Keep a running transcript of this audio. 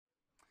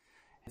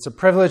It's a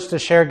privilege to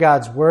share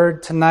God's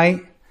Word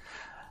tonight.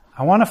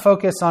 I want to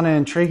focus on an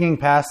intriguing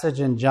passage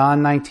in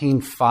John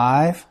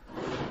 19:5,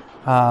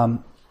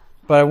 but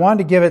I wanted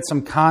to give it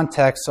some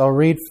context. So I'll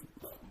read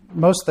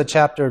most of the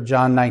chapter of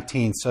John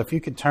 19. So if you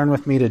could turn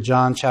with me to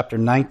John chapter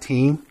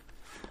 19,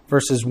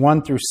 verses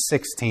 1 through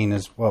 16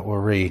 is what we'll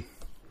read.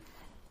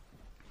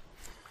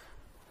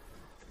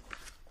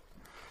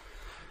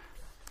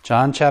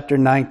 John chapter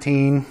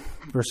 19,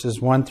 verses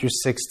 1 through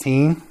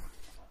 16.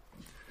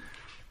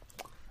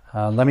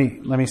 Let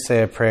me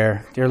say a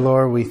prayer. Dear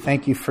Lord, we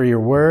thank you for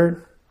your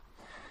word,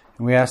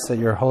 and we ask that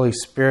your Holy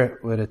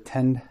Spirit would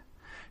attend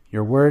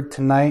your word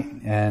tonight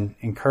and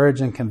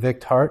encourage and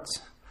convict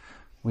hearts.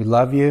 We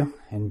love you.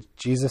 In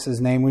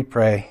Jesus' name we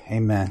pray.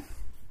 Amen.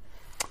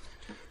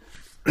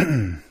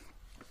 Then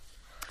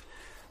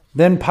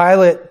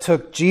Pilate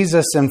took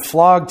Jesus and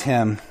flogged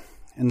him,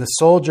 and the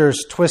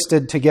soldiers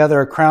twisted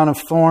together a crown of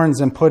thorns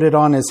and put it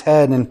on his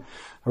head and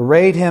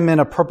arrayed him in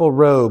a purple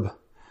robe.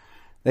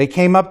 They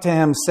came up to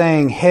him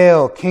saying,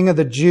 "Hail, King of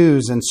the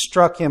Jews," and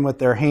struck him with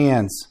their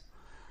hands.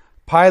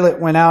 Pilate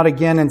went out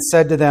again and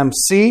said to them,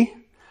 "See,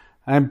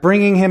 I am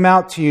bringing him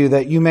out to you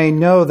that you may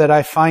know that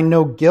I find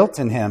no guilt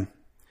in him."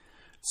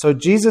 So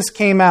Jesus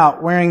came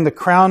out wearing the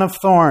crown of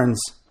thorns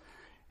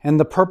and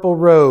the purple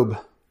robe.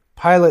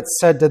 Pilate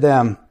said to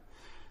them,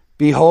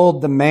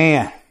 "Behold the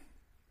man."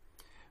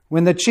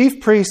 When the chief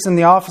priests and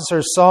the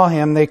officers saw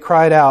him, they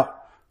cried out,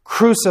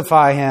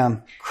 "Crucify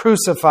him!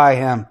 Crucify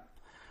him!"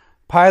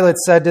 Pilate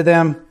said to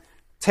them,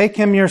 "Take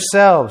him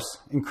yourselves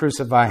and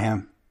crucify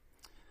him,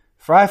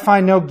 for I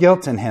find no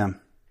guilt in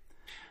him."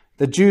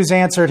 The Jews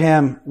answered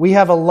him, "We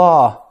have a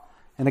law,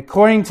 and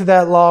according to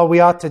that law he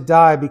ought to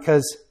die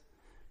because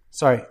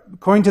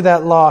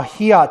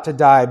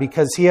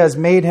he has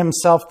made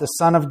himself the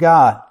Son of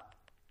God."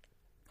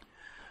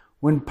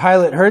 When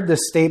Pilate heard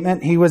this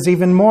statement, he was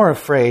even more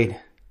afraid.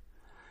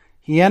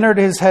 He entered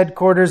his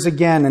headquarters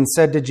again and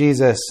said to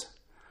Jesus,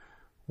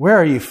 "Where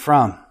are you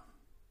from?"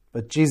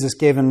 But Jesus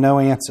gave him no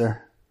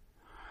answer.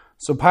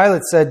 So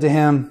Pilate said to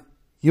him,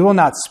 "You will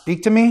not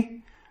speak to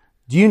me?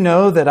 Do you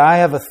know that I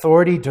have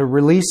authority to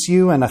release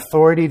you and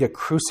authority to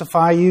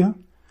crucify you?"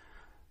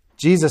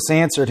 Jesus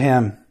answered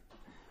him,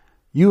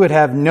 "You would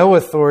have no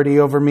authority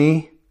over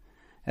me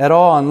at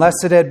all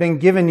unless it had been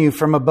given you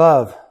from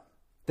above.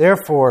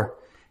 Therefore,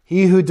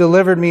 he who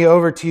delivered me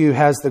over to you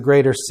has the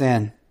greater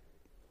sin."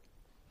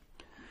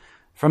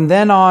 From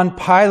then on,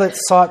 Pilate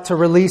sought to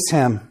release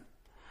him.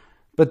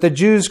 But the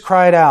Jews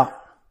cried out,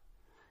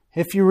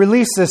 "If you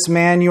release this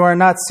man, you are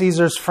not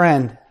Caesar's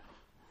friend.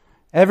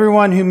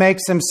 Everyone who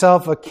makes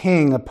himself a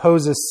king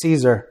opposes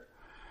Caesar."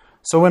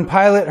 So when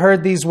Pilate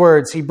heard these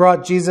words, he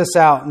brought Jesus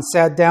out and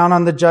sat down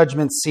on the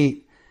judgment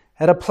seat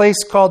at a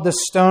place called the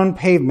Stone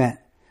Pavement,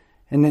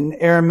 and in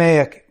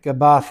Aramaic,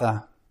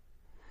 Gabbatha.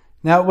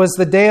 Now it was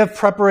the day of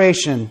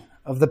preparation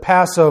of the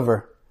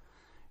Passover.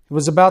 It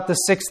was about the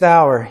 6th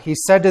hour. He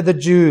said to the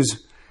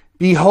Jews,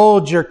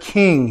 "Behold your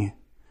king."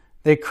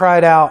 They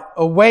cried out,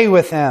 "Away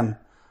with him!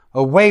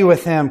 Away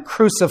with him!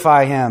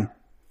 Crucify him!"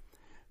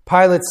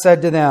 Pilate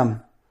said to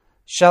them,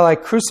 "Shall I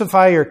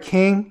crucify your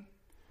king?"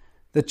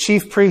 The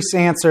chief priests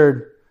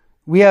answered,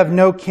 "We have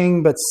no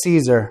king but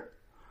Caesar."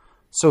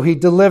 So he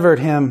delivered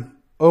him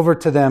over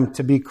to them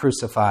to be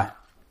crucified.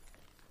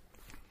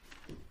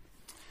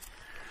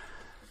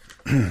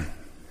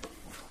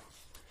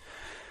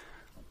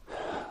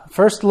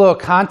 First, a little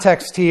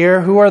context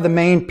here. Who are the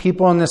main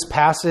people in this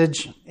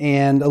passage?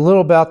 And a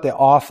little about the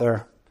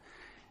author.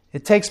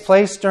 It takes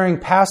place during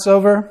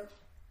Passover,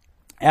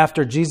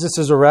 after Jesus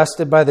is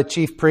arrested by the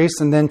chief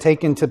priests and then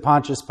taken to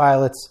Pontius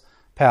Pilate's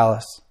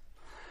palace.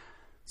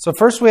 So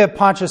first we have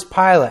Pontius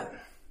Pilate.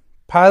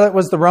 Pilate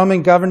was the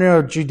Roman governor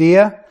of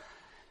Judea.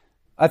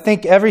 I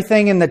think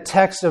everything in the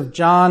text of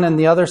John and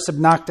the other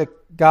synoptic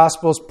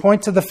gospels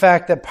point to the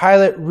fact that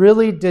Pilate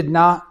really did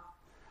not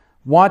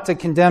want to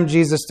condemn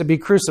Jesus to be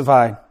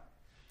crucified.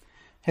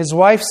 His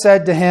wife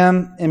said to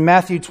him in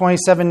Matthew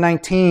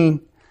 27:19,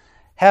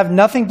 "Have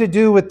nothing to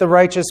do with the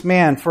righteous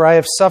man, for I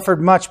have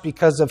suffered much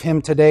because of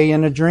him today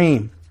in a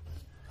dream."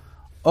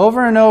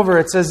 Over and over,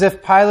 it's as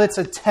if Pilate's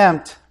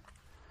attempt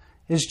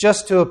is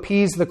just to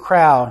appease the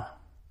crowd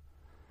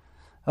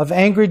of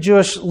angry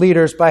Jewish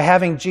leaders by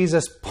having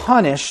Jesus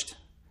punished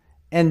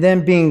and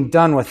then being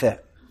done with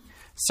it.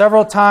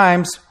 Several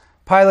times,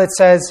 Pilate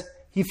says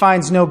he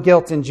finds no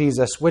guilt in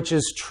Jesus, which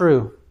is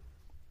true.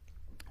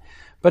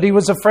 But he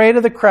was afraid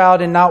of the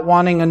crowd and not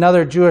wanting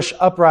another Jewish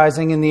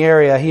uprising in the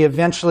area. He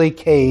eventually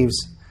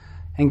caves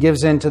and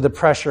gives in to the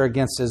pressure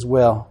against his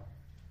will.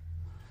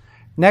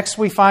 Next,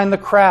 we find the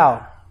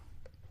crowd,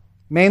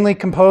 mainly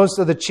composed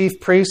of the chief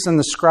priests and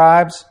the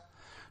scribes,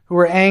 who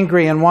were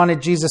angry and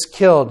wanted Jesus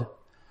killed,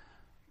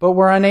 but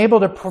were unable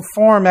to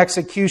perform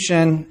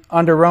execution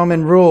under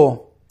Roman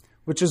rule,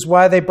 which is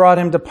why they brought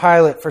him to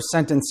Pilate for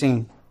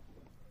sentencing.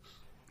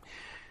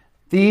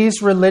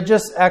 These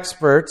religious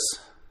experts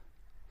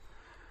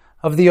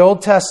of the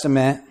Old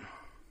Testament,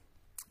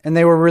 and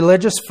they were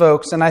religious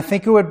folks, and I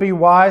think it would be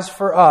wise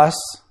for us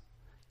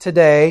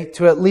today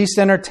to at least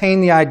entertain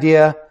the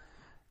idea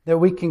that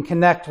we can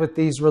connect with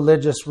these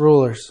religious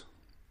rulers.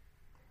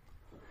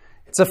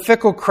 It's a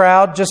fickle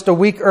crowd. Just a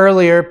week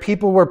earlier,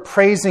 people were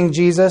praising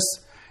Jesus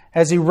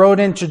as he rode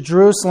into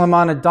Jerusalem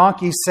on a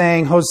donkey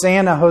saying,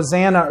 "Hosanna,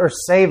 Hosanna," or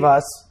 "Save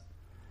us."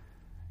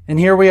 And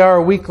here we are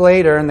a week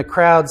later, and the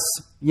crowd's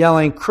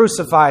yelling,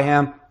 "Crucify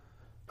him,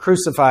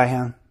 crucify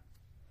him."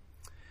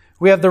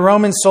 We have the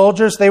Roman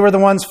soldiers. They were the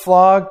ones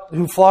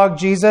who flogged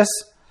Jesus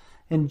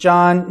in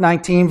John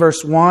 19,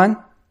 verse 1,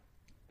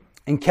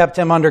 and kept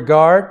him under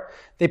guard.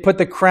 They put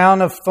the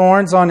crown of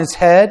thorns on his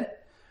head,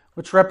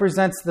 which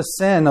represents the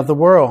sin of the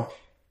world,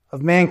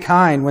 of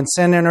mankind, when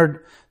sin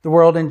entered the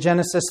world in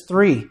Genesis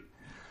 3.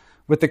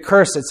 With the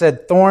curse, it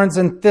said, "Thorns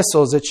and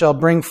thistles it shall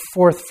bring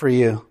forth for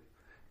you."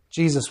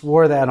 Jesus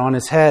wore that on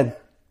his head.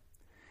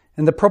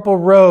 And the purple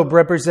robe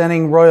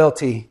representing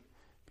royalty,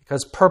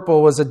 because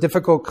purple was a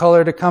difficult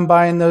color to come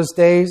by in those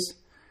days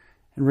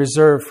and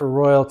reserved for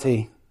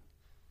royalty.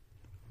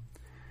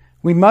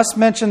 We must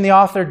mention the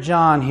author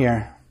John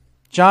here.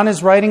 John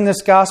is writing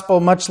this gospel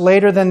much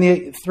later than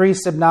the three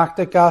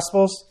synoptic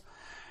gospels.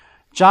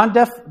 John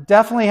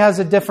definitely has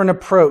a different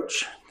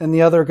approach than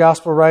the other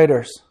gospel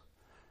writers.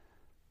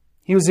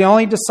 He was the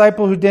only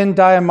disciple who didn't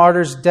die a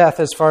martyr's death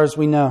as far as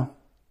we know.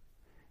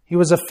 He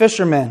was a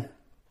fisherman,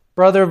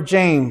 brother of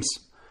James,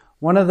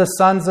 one of the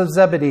sons of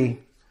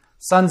Zebedee,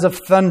 sons of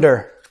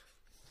thunder.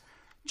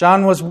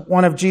 John was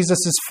one of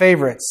Jesus'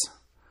 favorites,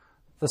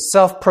 the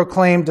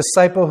self-proclaimed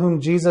disciple whom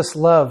Jesus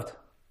loved,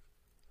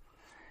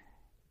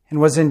 and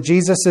was in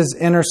Jesus'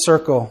 inner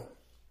circle,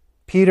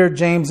 Peter,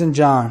 James, and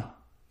John.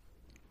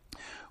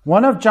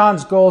 One of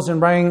John's goals in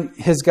writing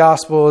his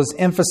gospel is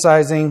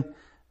emphasizing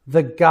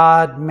the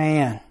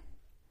God-man.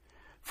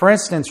 For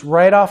instance,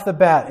 right off the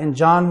bat in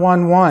John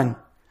 1:1,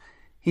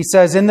 he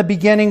says, "In the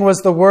beginning was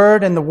the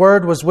Word, and the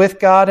Word was with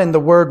God, and the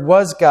Word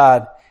was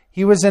God.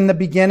 He was in the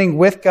beginning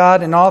with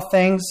God, and all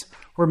things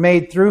were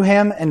made through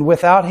him, and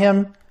without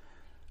him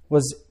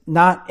was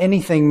not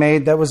anything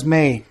made that was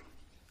made."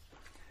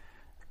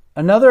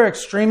 Another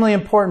extremely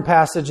important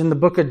passage in the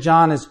book of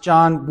John is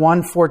John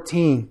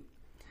 1:14,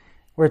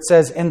 where it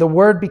says, "And the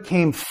Word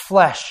became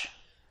flesh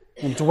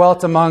and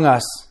dwelt among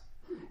us.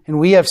 And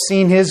we have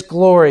seen his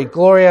glory,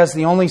 glory as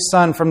the only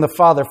Son from the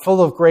Father,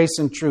 full of grace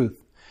and truth."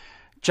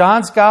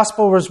 John's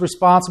gospel was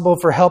responsible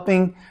for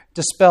helping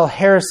dispel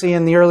heresy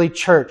in the early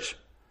church,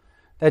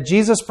 that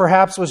Jesus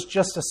perhaps was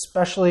just a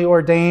specially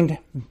ordained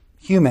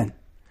human.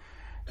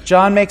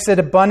 John makes it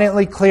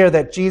abundantly clear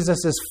that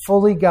Jesus is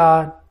fully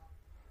God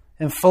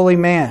and fully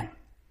man.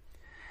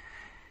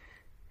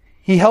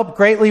 He helped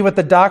greatly with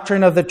the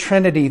doctrine of the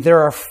Trinity.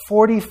 There are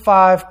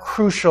 45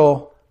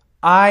 crucial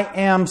 "I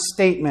am"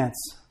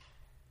 statements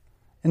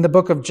in the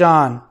book of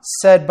John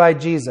said by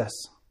Jesus.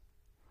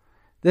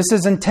 This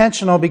is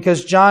intentional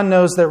because John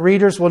knows that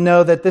readers will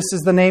know that this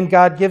is the name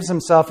God gives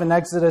himself in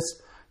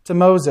Exodus to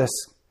Moses.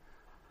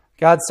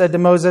 God said to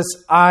Moses,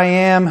 "I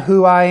am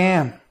who I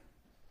am."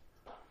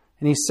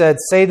 And he said,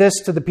 "Say this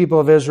to the people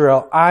of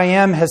Israel, I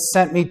am has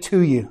sent me to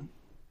you."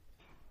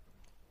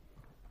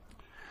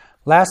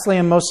 Lastly,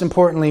 and most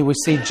importantly, we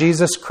see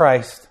Jesus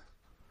Christ,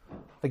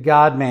 the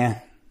God-man.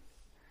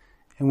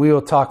 And we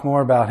will talk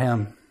more about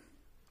him.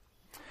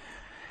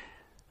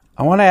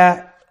 I want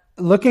to,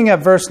 looking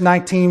at chapter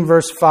 19,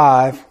 verse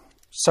 5,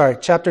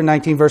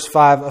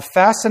 a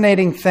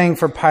fascinating thing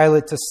for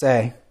Pilate to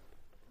say.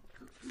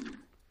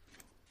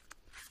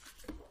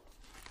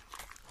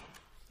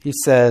 He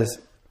says,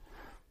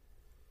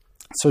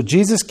 "So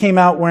Jesus came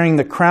out wearing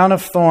the crown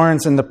of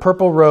thorns and the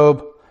purple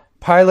robe.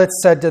 Pilate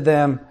said to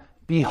them,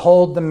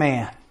 'Behold the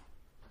man.'"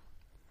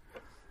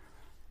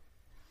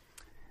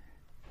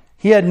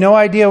 He had no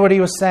idea what he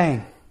was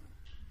saying.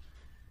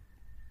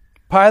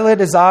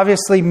 Pilate is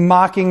obviously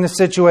mocking the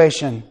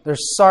situation.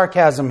 There's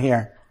sarcasm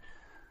here.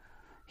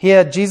 He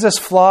had Jesus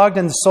flogged,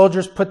 and the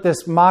soldiers put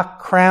this mock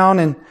crown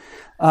and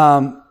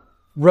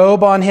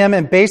robe on him,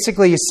 and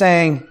basically he's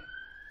saying,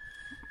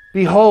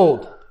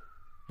 "Behold,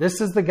 this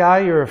is the guy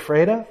you're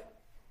afraid of?"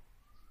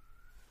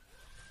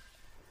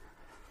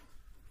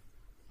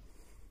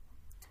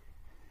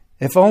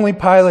 If only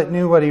Pilate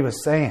knew what he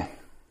was saying.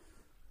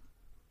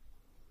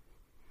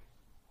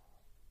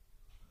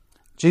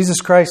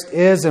 Jesus Christ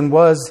is and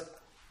was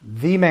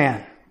the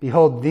man.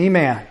 Behold, the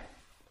man.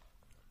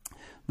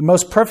 The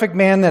most perfect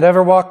man that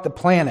ever walked the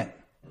planet.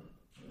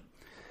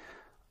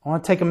 I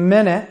want to take a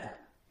minute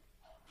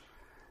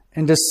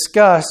and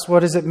discuss what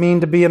does it mean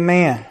to be a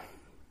man.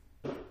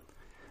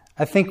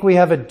 I think we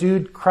have a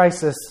dude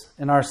crisis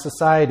in our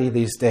society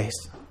these days.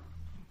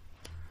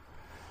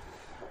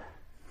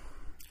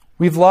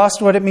 We've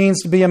lost what it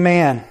means to be a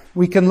man.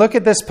 We can look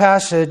at this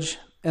passage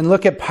and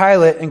look at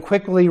Pilate and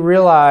quickly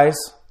realize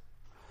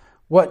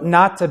what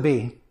not to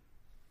be.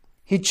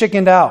 He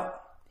chickened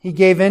out. He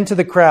gave in to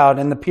the crowd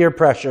and the peer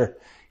pressure.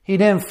 He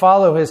didn't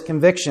follow his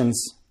convictions.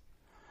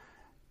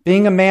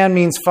 Being a man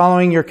means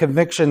following your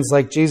convictions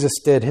like Jesus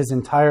did his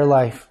entire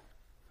life.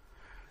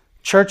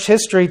 Church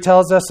history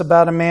tells us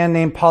about a man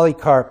named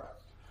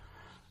Polycarp,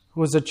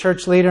 who was a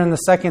church leader in the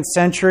 2nd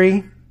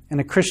century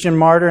and a Christian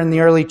martyr in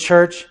the early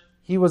church.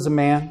 He was a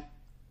man.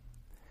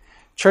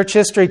 Church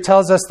history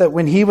tells us that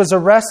when he was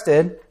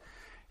arrested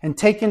and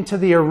taken to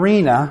the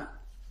arena,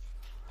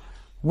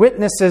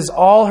 witnesses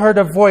all heard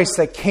a voice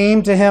that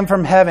came to him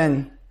from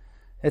heaven.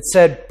 It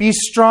said, "Be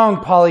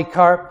strong,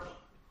 Polycarp,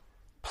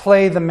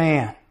 play the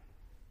man."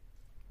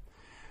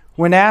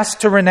 When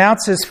asked to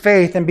renounce his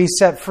faith and be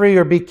set free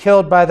or be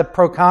killed by the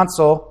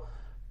proconsul,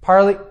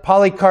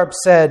 Polycarp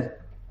said,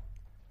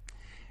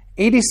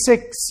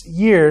 86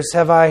 years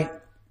have I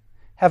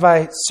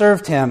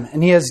served him,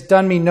 and he has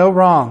done me no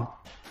wrong.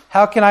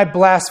 How can I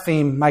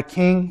blaspheme my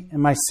king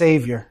and my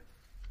Savior?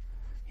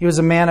 He was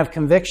a man of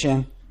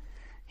conviction.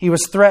 He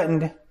was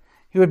threatened.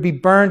 He would be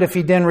burned if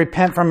he didn't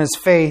repent from his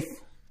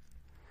faith.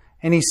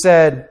 And he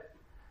said,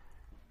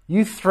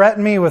 "You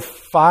threaten me with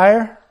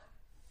fire,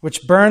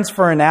 which burns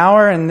for an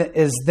hour and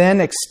is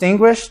then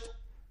extinguished,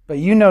 but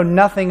you know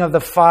nothing of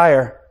the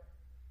fire,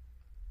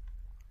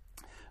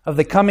 of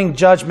the coming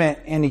judgment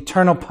and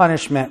eternal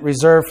punishment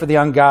reserved for the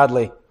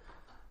ungodly.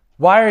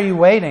 Why are you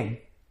waiting?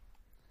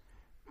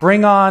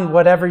 Bring on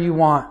whatever you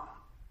want,"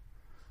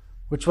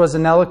 which was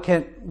an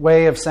eloquent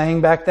way of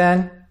saying back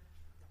then,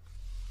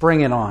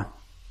 bring it on.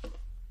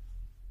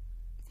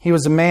 He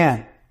was a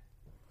man.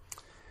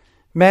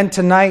 Men,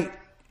 tonight,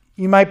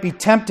 you might be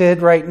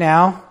tempted right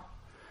now,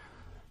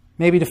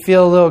 maybe to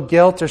feel a little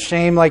guilt or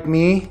shame like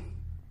me,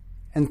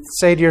 and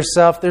say to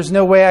yourself, there's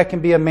no way I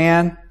can be a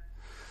man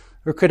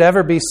or could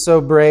ever be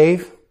so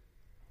brave.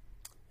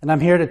 And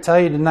I'm here to tell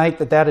you tonight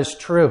that that is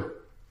true.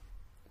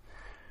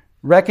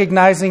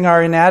 Recognizing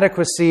our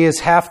inadequacy is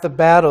half the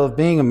battle of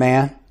being a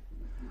man,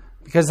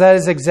 because that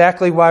is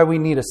exactly why we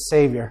need a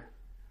Savior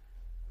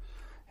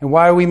and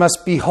why we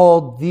must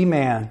behold the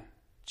man,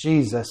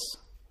 Jesus.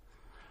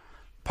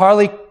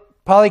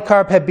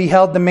 Polycarp had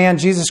beheld the man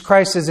Jesus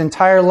Christ his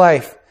entire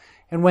life,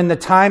 and when the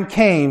time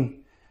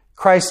came,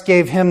 Christ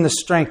gave him the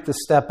strength to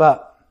step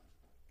up.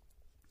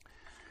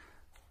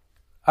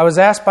 I was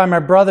asked by my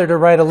brother to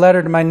write a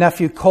letter to my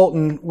nephew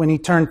Colton when he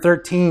turned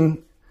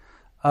 13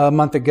 a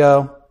month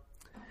ago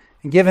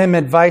and give him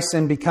advice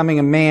in becoming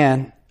a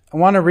man. I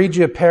want to read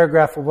you a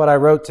paragraph of what I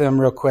wrote to him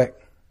real quick.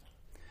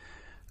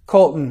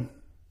 Colton,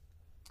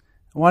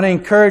 I want to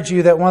encourage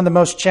you that one of the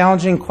most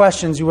challenging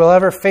questions you will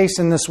ever face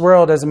in this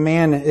world as a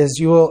man is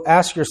you will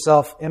ask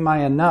yourself, am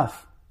I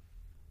enough?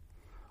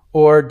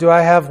 Or do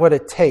I have what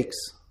it takes?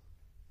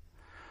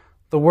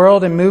 The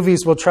world and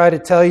movies will try to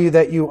tell you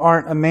that you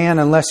aren't a man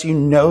unless you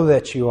know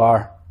that you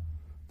are.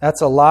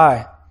 That's a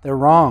lie. They're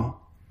wrong.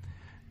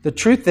 The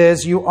truth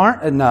is you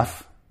aren't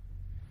enough.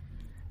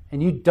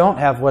 And you don't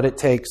have what it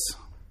takes.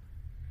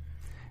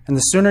 And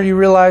the sooner you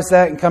realize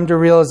that and come to a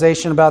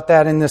realization about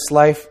that in this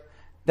life,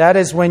 that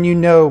is when you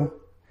know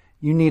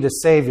you need a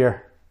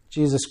Savior,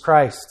 Jesus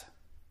Christ.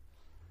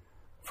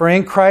 For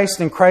in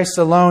Christ and Christ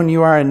alone,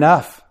 you are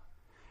enough.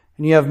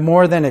 And you have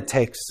more than it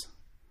takes.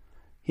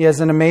 He has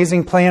an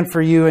amazing plan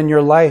for you in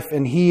your life,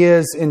 and He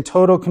is in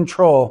total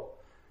control.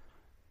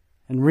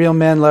 And real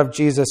men love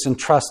Jesus and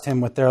trust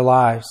Him with their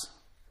lives.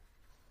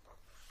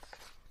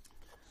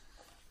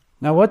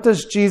 Now, what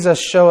does Jesus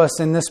show us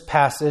in this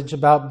passage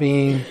about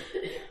being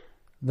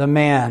the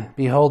man?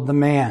 Behold the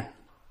man.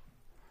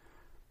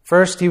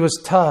 First, He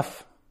was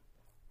tough.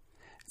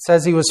 It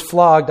says He was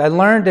flogged. I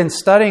learned in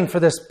studying for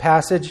this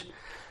passage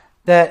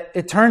that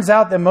it turns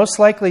out that most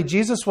likely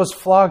Jesus was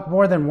flogged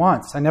more than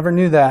once. I never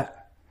knew that.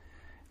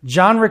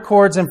 John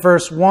records in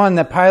verse 1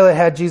 that Pilate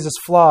had Jesus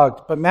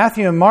flogged, but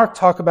Matthew and Mark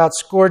talk about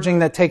scourging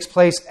that takes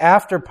place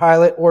after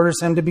Pilate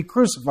orders Him to be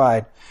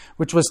crucified,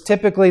 which was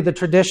typically the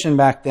tradition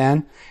back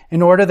then,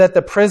 in order that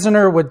the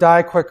prisoner would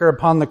die quicker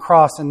upon the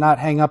cross and not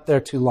hang up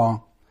there too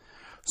long.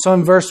 So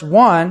in verse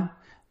 1,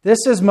 this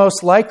is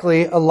most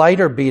likely a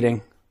lighter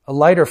beating, a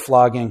lighter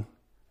flogging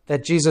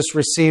that Jesus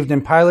received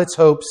in Pilate's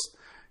hopes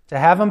to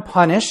have Him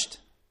punished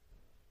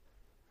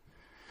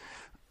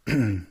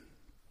and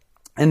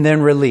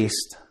then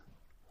released.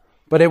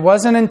 But it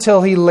wasn't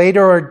until He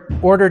later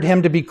ordered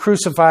Him to be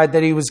crucified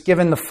that He was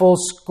given the full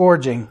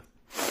scourging.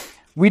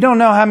 We don't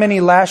know how many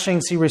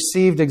lashings He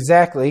received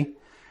exactly.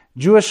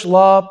 Jewish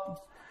law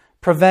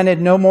prevented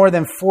no more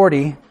than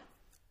 40.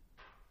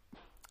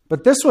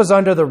 But this was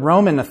under the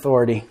Roman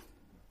authority.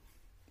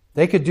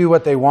 They could do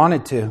what they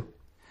wanted to.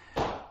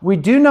 We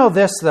do know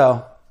this,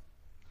 though.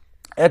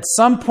 At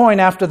some point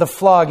after the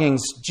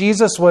floggings,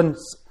 Jesus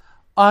was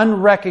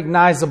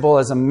unrecognizable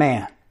as a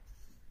man.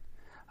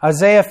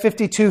 Isaiah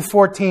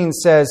 52:14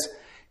 says,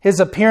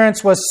 His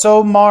appearance was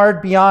so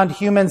marred beyond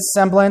human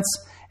semblance,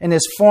 and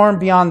His form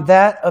beyond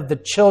that of the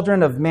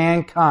children of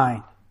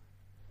mankind.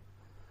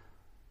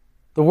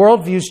 The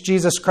world views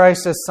Jesus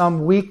Christ as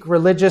some weak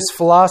religious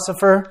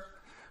philosopher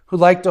who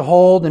liked to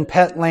hold and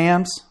pet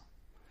lambs.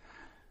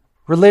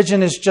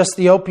 Religion is just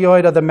the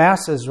opioid of the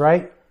masses,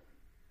 right?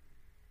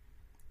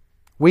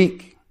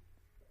 Weak.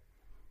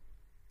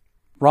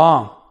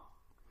 Wrong.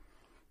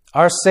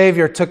 Our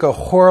Savior took a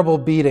horrible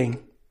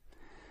beating,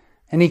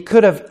 and He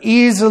could have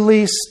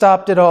easily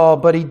stopped it all,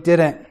 but He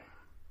didn't.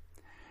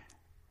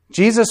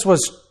 Jesus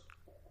was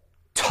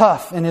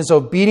tough in His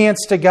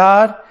obedience to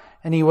God,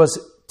 and He was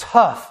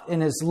tough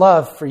in His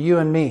love for you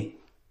and me.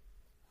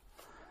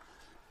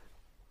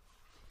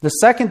 The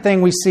second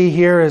thing we see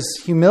here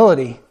is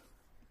humility.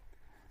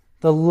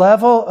 The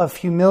level of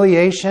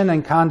humiliation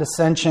and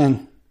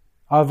condescension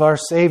of our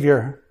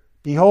Savior.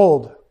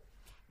 Behold,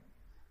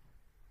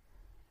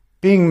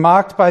 being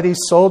mocked by these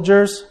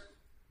soldiers,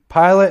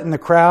 Pilate and the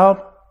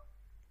crowd,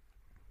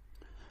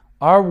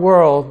 our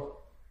world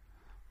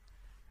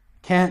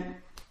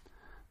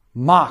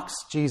mocks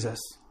Jesus.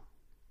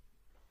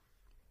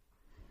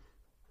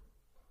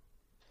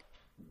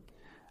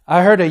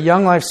 I heard a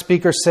Young Life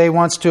speaker say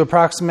once to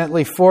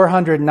approximately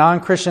 400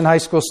 non-Christian high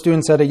school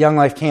students at a Young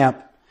Life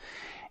camp,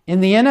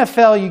 in the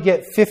NFL, you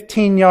get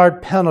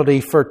 15-yard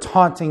penalty for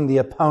taunting the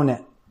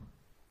opponent.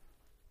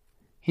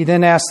 He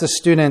then asked the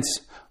students,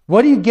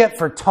 what do you get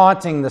for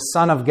taunting the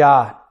Son of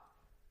God?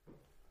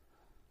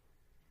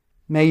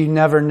 May you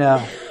never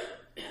know.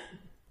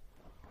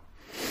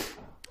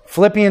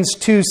 Philippians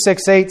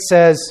 2:6-8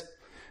 says,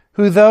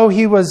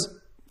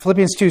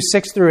 Philippians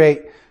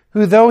 2:6-8,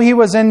 who though he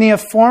was in the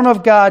form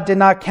of God, did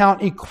not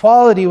count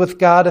equality with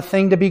God a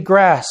thing to be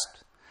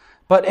grasped,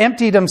 but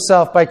emptied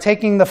himself by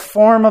taking the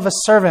form of a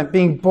servant,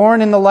 being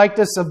born in the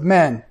likeness of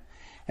men,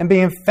 and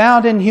being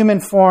found in human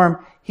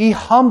form, he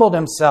humbled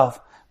himself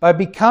by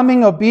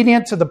becoming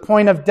obedient to the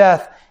point of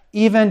death,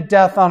 even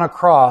death on a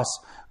cross.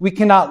 We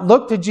cannot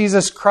look to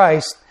Jesus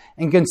Christ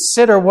and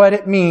consider what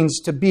it means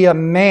to be a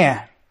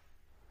man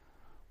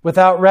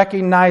without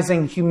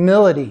recognizing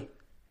humility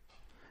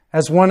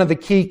as one of the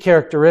key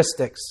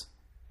characteristics.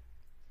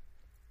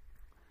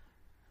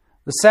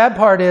 The sad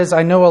part is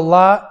I know a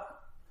lot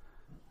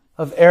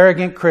of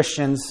arrogant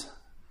Christians,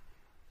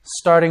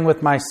 starting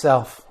with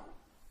myself.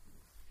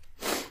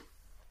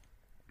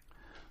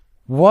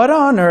 What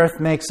on earth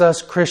makes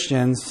us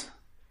Christians,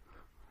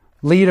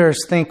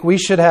 leaders, think we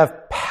should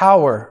have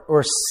power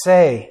or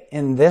say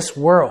in this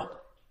world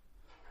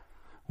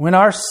when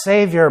our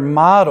Savior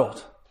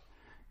modeled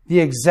the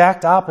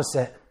exact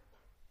opposite?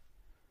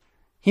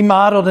 He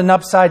modeled an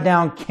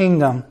upside-down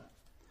kingdom.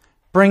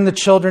 Bring the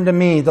children to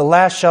me, the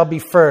last shall be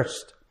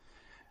first.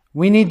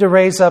 We need to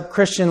raise up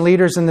Christian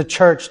leaders in the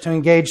church to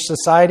engage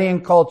society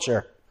and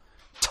culture.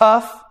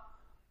 Tough,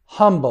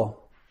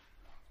 humble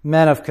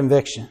men of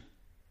conviction.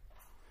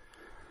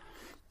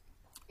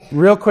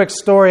 Real quick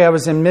story. I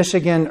was in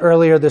Michigan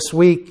earlier this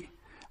week.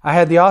 I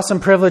had the awesome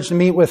privilege to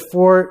meet with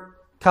 4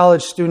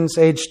 college students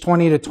aged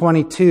 20 to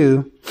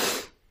 22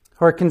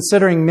 who are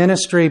considering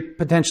ministry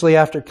potentially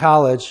after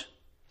college.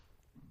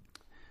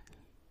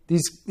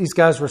 These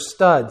guys were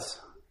studs.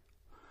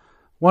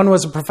 One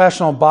was a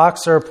professional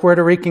boxer, a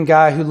Puerto Rican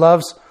guy who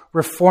loves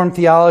Reformed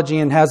theology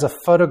and has a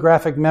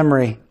photographic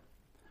memory.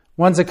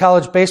 One's a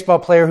college baseball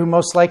player who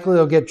most likely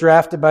will get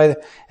drafted by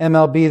the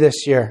MLB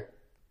this year.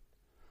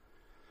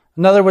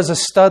 Another was a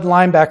stud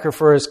linebacker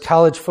for his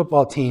college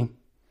football team.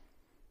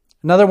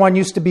 Another one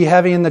used to be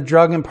heavy in the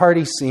drug and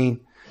party scene,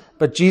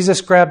 but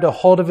Jesus grabbed a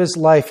hold of his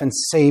life and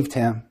saved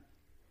him.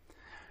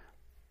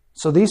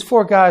 So these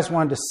 4 guys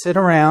wanted to sit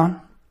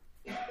around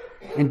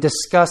and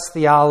discuss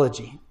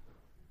theology.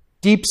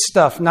 Deep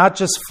stuff, not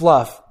just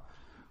fluff.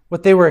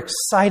 What they were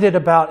excited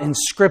about in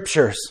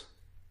scriptures.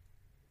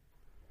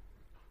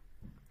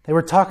 They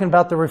were talking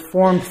about the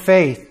Reformed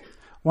faith.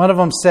 One of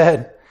them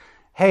said,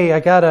 hey,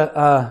 I got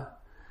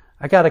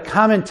a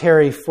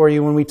commentary for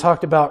you when we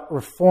talked about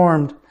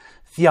Reformed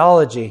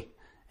theology.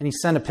 And he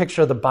sent a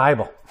picture of the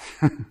Bible.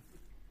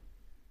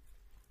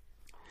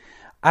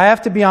 I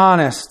have to be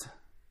honest,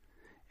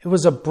 it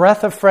was a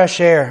breath of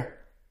fresh air.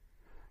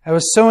 I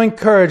was so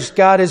encouraged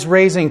God is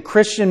raising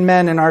Christian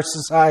men in our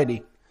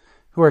society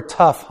who are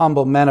tough,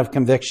 humble men of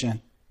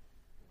conviction.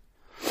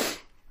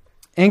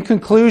 In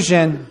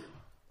conclusion,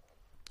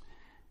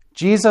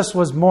 Jesus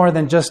was more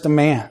than just a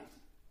man.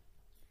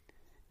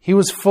 He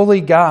was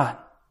fully God,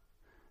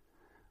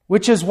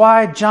 which is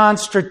why John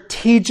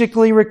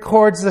strategically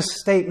records this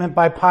statement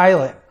by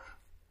Pilate.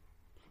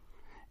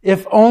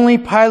 If only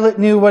Pilate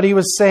knew what he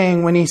was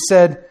saying when he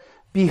said,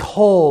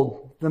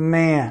 behold the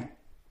man.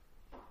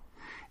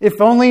 If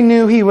only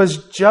knew he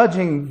was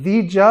judging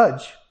the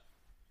judge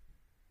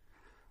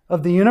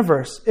of the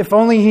universe. If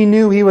only he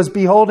knew he was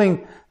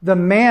beholding the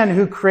man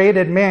who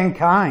created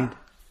mankind.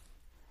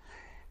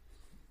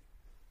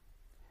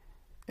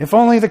 If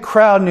only the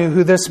crowd knew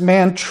who this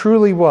man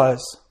truly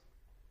was.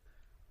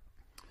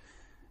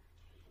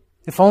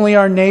 If only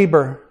our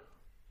neighbor,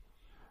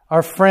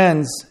 our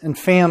friends and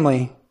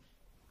family,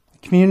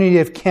 the community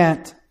of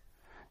Kent,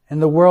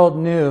 and the world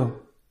knew.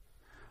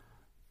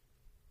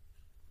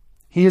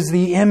 He is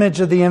the image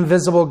of the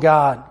invisible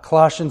God,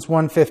 Colossians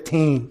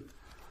 1:15.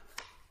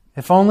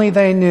 If only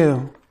they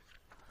knew.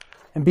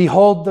 And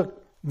behold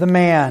the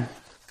man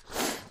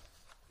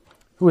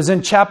who was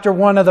in chapter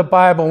 1 of the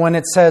Bible when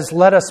it says,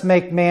 let us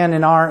make man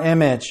in our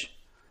image.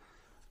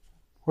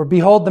 Or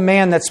behold the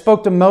man that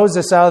spoke to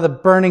Moses out of the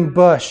burning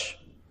bush.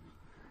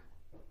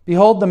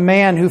 Behold the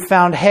man who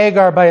found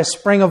Hagar by a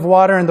spring of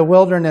water in the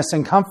wilderness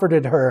and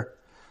comforted her.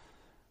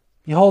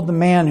 Behold the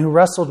man who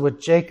wrestled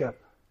with Jacob.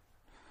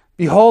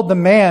 Behold the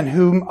man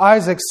whom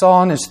Isaac saw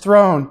on his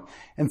throne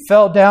and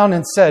fell down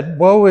and said,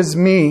 woe is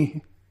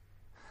me.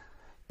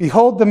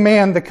 Behold the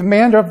man, the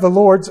commander of the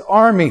Lord's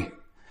army,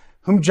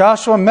 whom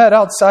Joshua met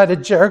outside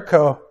of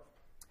Jericho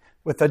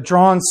with a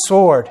drawn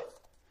sword.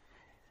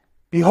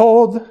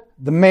 Behold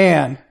the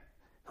man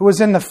who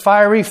was in the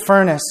fiery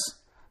furnace,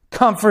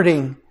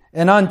 comforting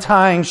and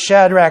untying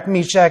Shadrach,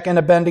 Meshach, and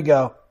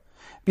Abednego.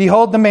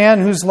 Behold the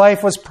man whose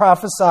life was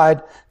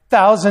prophesied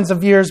thousands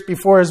of years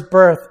before his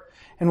birth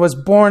and was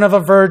born of a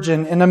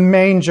virgin in a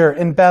manger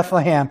in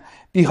Bethlehem.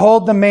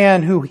 Behold the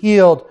man who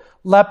healed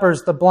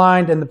lepers, the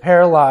blind, and the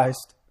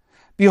paralyzed.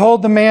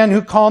 Behold the man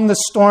who calmed the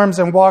storms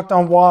and walked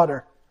on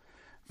water.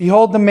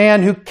 Behold the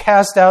man who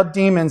cast out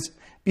demons.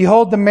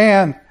 Behold the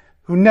man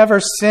who never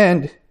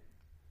sinned,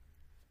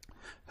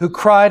 who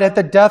cried at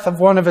the death of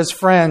one of his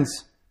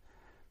friends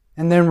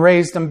and then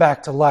raised him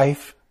back to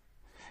life.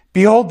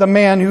 Behold the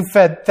man who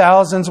fed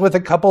thousands with a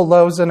couple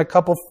loaves and a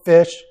couple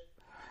fish.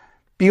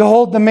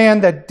 Behold the man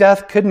that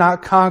death could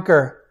not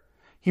conquer.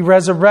 He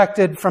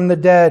resurrected from the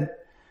dead.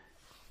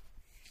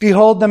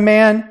 Behold the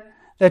man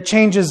that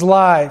changes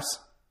lives,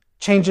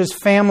 changes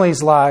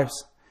families'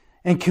 lives,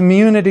 and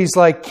communities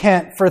like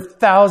Kent for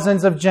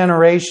thousands of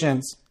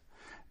generations.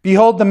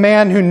 Behold the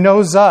man who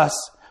knows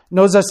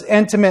us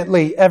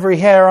intimately, every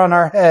hair on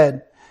our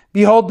head.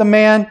 Behold the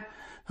man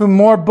whom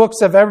more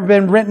books have ever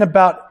been written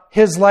about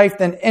his life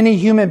than any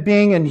human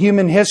being in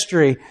human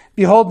history.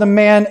 Behold the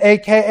man,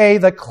 aka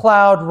the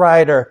cloud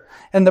rider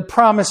and the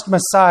promised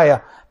Messiah.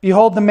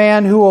 Behold the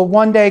man who will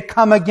one day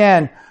come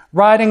again,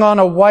 riding on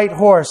a white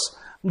horse,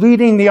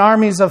 leading the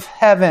armies of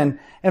heaven,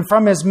 and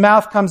from his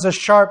mouth comes a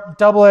sharp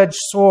double-edged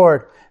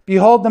sword.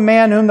 Behold the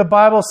man whom the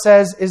Bible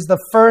says is the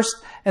first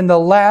and the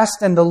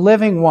last and the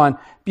living one.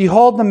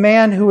 Behold the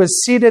man who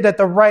is seated at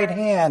the right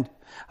hand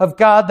of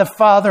God the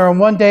Father,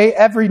 and one day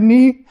every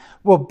knee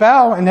will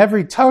bow and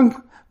every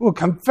tongue will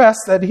confess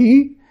that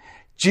He,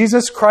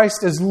 Jesus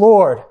Christ, is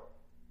Lord.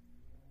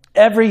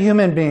 Every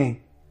human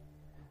being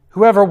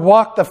who ever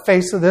walked the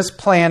face of this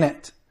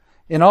planet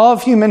in all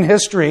of human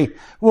history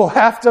will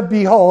have to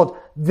behold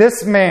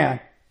this man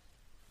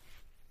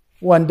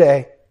one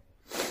day.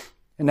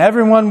 And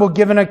everyone will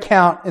give an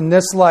account in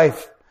this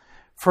life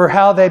for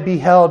how they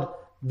beheld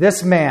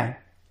this man.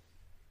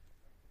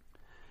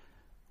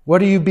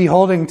 What are you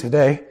beholding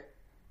today?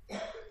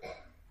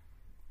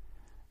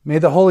 May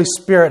the Holy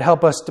Spirit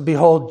help us to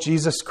behold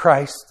Jesus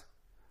Christ.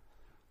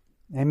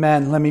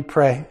 Amen. Let me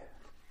pray.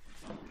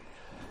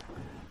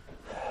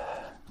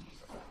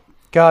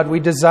 God, we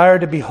desire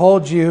to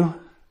behold you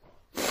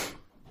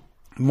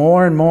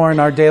more and more in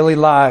our daily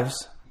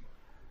lives.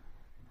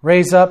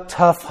 Raise up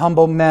tough,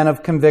 humble men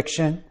of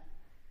conviction.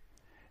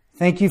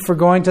 Thank you for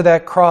going to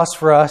that cross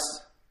for us.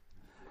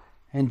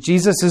 In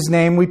Jesus'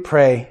 name we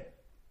pray.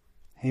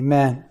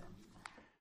 Amen.